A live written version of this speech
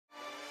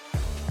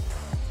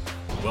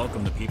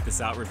Welcome to Peep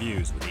This Out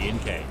Reviews with Ian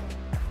K.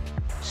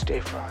 Stay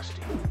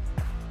frosty.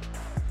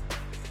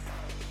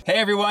 Hey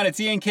everyone, it's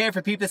Ian K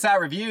for Peep This Out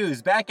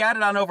Reviews. Back at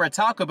it on over at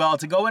Taco Bell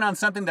to go in on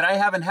something that I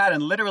haven't had in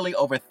literally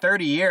over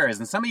 30 years.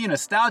 And some of you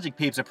nostalgic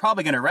peeps are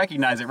probably going to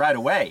recognize it right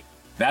away.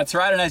 That's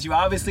right, and as you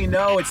obviously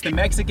know, it's the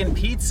Mexican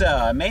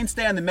pizza, a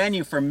mainstay on the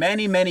menu for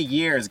many, many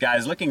years,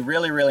 guys. Looking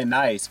really, really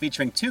nice,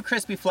 featuring 2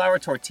 crispy flour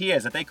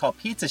tortillas that they call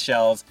pizza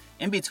shells.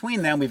 In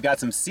between them, we've got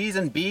some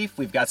seasoned beef,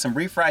 we've got some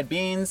refried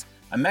beans,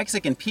 a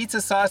Mexican pizza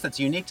sauce that's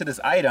unique to this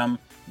item,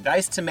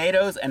 diced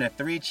tomatoes, and a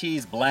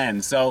 3-cheese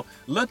blend. So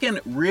looking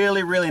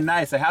really, really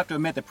nice. I have to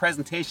admit the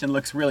presentation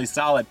looks really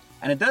solid,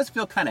 and it does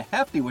feel kind of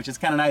hefty, which is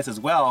kind of nice as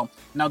well.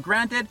 Now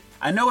granted,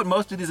 I know what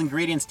most of these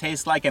ingredients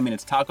taste like. I mean,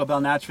 it's Taco Bell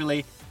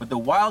naturally, but the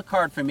wild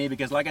card for me,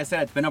 because like I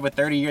said, it's been over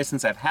 30 years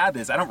since I've had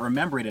this, I don't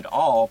remember it at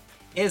all,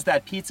 is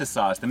that pizza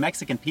sauce, the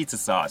Mexican pizza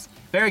sauce.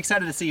 Very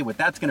excited to see what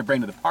that's gonna bring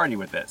to the party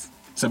with this.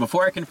 So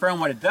before I confirm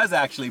what it does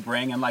actually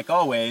bring, and like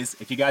always,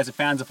 if you guys are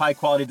fans of high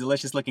quality,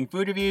 delicious looking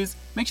food reviews,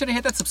 make sure to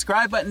hit that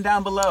subscribe button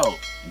down below.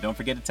 And don't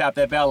forget to tap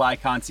that bell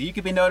icon so you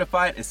can be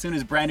notified as soon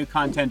as brand new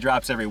content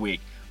drops every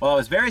week. Well, I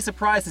was very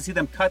surprised to see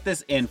them cut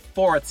this in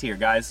fourths here,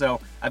 guys. So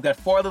I've got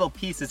 4 little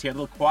pieces here,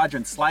 little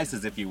quadrant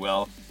slices, if you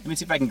will. Let me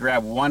see if I can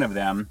grab one of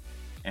them.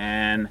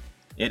 And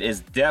it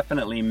is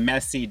definitely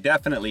messy,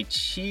 definitely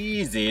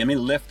cheesy. Let me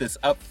lift this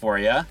up for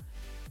you.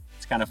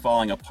 It's kind of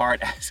falling apart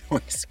as we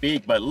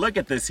speak, but look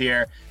at this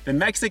here. The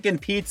Mexican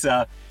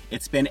pizza,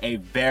 it's been a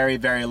very,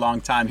 very long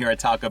time here at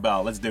Taco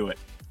Bell. Let's do it.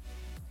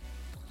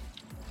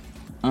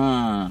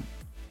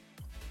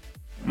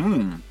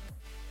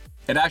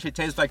 It actually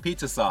tastes like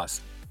pizza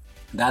sauce.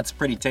 That's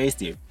pretty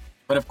tasty.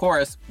 But of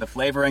course, the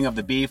flavoring of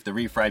the beef, the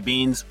refried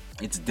beans,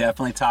 it's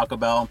definitely Taco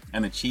Bell,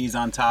 and the cheese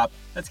on top.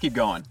 Let's keep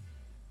going.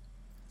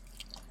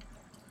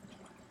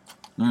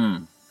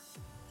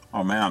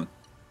 Oh man,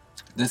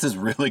 this is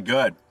really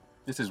good.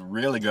 This is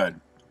really good.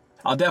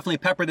 I'll definitely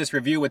pepper this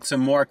review with some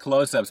more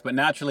close-ups, but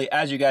naturally,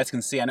 as you guys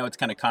can see, I know it's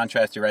kind of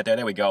contrasty right there.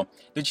 There we go.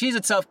 The cheese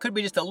itself could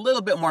be just a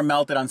little bit more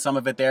melted on some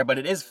of it there, but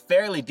it is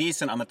fairly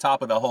decent on the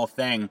top of the whole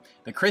thing.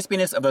 The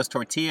crispiness of those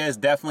tortillas is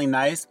definitely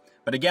nice,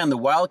 but again, the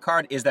wild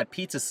card is that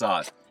pizza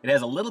sauce. It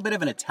has a little bit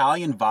of an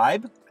Italian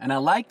vibe, and I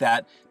like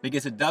that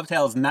because it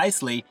dovetails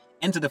nicely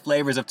into the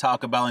flavors of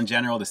Taco Bell in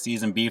general, the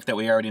seasoned beef that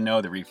we already know,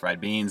 the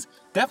refried beans.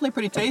 Definitely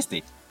pretty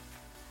tasty.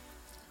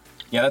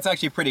 Yeah, that's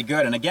actually pretty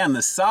good. And again,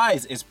 the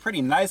size is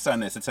pretty nice on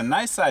this. It's a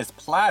nice sized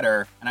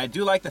platter, and I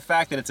do like the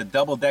fact that it's a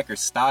double-decker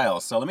style.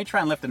 So let me try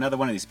and lift another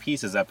one of these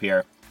pieces up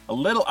here. A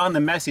little on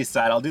the messy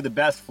side. I'll do the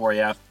best for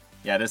you.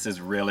 Yeah, this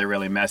is really,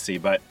 really messy,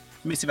 but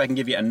let me see if I can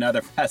give you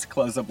another fast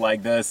close-up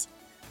like this.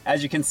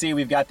 As you can see,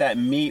 we've got that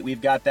meat,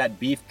 we've got that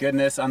beef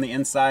goodness on the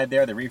inside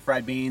there, the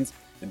refried beans.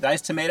 The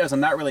diced tomatoes I'm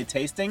not really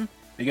tasting,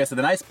 because of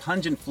the nice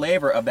pungent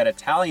flavor of that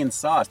Italian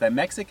sauce. That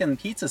Mexican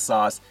pizza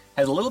sauce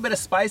has a little bit of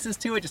spices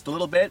to it, just a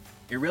little bit.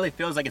 It really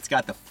feels like it's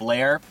got the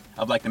flair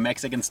of like the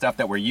Mexican stuff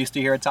that we're used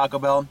to here at Taco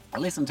Bell,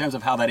 at least in terms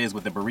of how that is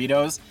with the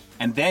burritos.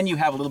 And then you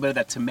have a little bit of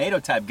that tomato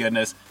type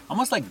goodness,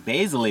 almost like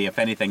basil-y if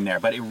anything there,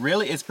 but it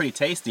really is pretty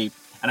tasty.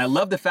 And I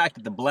love the fact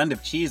that the blend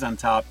of cheese on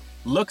top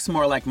looks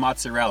more like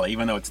mozzarella,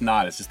 even though it's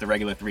not, it's just a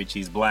regular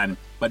 3-cheese blend,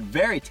 but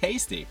very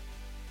tasty.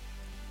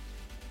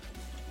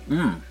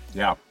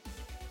 Yeah.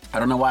 I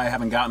don't know why I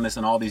haven't gotten this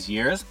in all these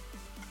years,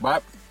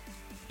 but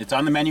it's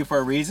on the menu for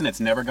a reason. It's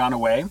never gone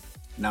away.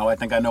 Now I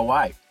think I know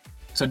why.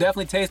 So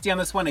definitely tasty on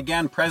this one.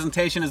 Again,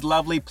 presentation is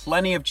lovely.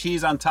 Plenty of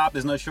cheese on top.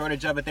 There's no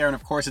shortage of it there. And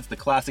of course, it's the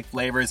classic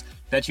flavors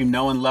that you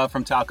know and love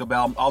from Taco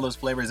Bell. All those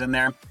flavors in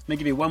there. Let me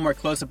give you one more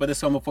close-up of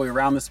this one before we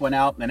round this one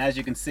out. And as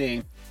you can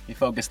see, you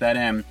focus that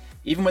in.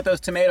 Even with those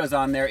tomatoes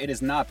on there, it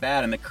is not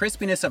bad. And the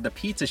crispiness of the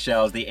pizza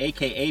shells, the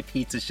AKA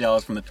pizza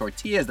shells from the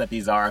tortillas that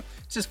these are,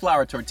 it's just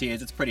flour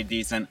tortillas, it's pretty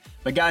decent.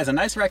 But guys, a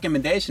nice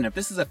recommendation, if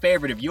this is a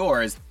favorite of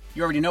yours,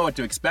 you already know what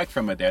to expect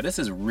from it there. This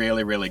is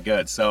really, really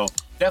good. So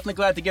definitely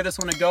glad to give this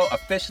one a go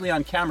officially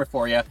on camera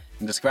for you.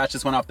 And to scratch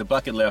this one off the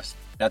bucket list,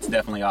 that's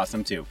definitely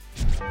awesome too.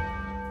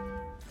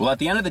 Well, at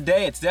the end of the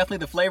day, it's definitely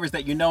the flavors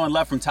that you know and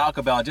love from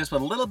Taco Bell, just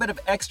with a little bit of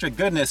extra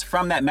goodness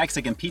from that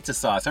Mexican pizza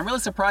sauce. I'm really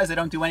surprised they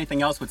don't do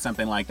anything else with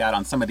something like that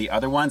on some of the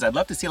other ones. I'd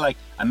love to see like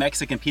a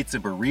Mexican pizza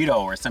burrito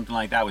or something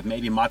like that with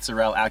maybe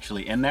mozzarella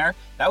actually in there.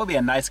 That would be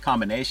a nice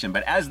combination.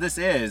 But as this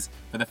is,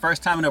 for the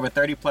first time in over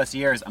 30 plus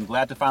years, I'm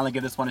glad to finally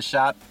give this one a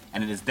shot,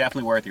 and it is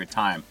definitely worth your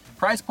time.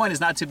 Price point is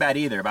not too bad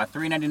either, about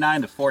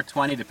 $3.99 to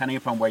 $4.20 depending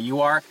upon where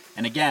you are.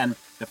 And again,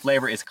 the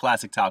flavor is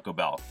classic Taco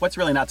Bell. What's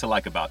really not to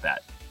like about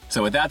that?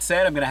 So with that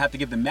said, I'm gonna have to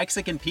give the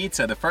Mexican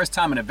pizza, the first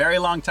time in a very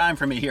long time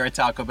for me here at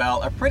Taco Bell,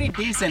 a pretty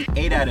decent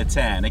 8 out of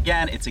 10.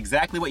 Again, it's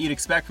exactly what you'd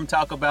expect from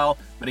Taco Bell,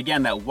 but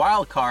again, that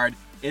wild card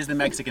is the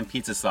Mexican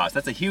pizza sauce.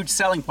 That's a huge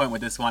selling point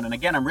with this one, and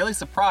again, I'm really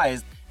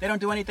surprised they don't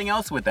do anything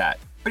else with that.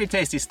 Pretty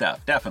tasty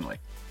stuff, definitely.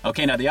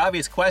 Okay, now the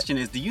obvious question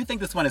is, do you think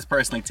this one is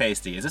personally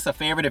tasty? Is this a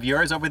favorite of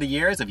yours over the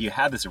years? Have you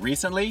had this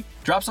recently?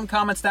 Drop some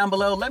comments down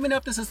below. Let me know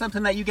if this is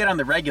something that you get on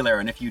the regular,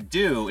 and if you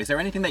do, is there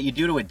anything that you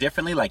do to it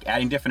differently, like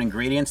adding different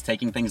ingredients,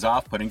 taking things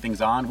off, putting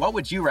things on? What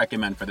would you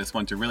recommend for this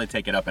one to really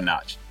take it up a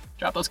notch?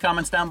 Drop those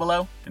comments down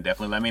below and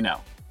definitely let me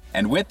know.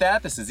 And with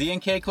that, this is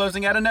E&K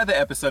closing out another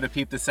episode of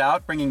Peep This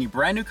Out, bringing you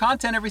brand new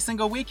content every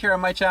single week here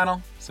on my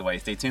channel. So why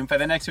stay tuned for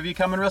the next review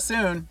coming real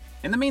soon.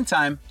 In the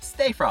meantime,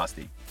 stay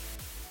frosty.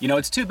 You know,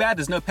 it's too bad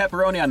there's no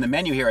pepperoni on the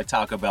menu here at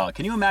Taco Bell.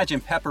 Can you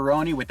imagine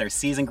pepperoni with their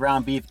seasoned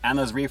ground beef and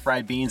those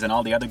refried beans and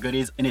all the other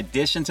goodies in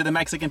addition to the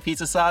Mexican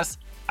pizza sauce?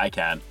 I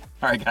can.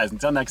 All right, guys,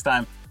 until next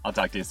time, I'll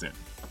talk to you soon.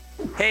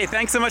 Hey,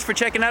 thanks so much for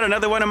checking out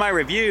another one of my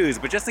reviews,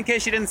 but just in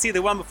case you didn't see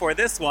the one before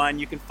this one,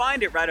 you can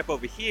find it right up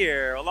over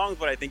here, along with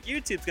what I think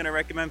YouTube's gonna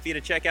recommend for you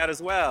to check out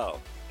as well.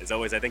 As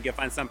always, I think you'll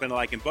find something to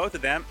like in both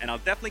of them, and I'll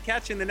definitely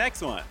catch you in the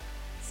next one.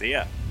 See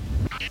ya.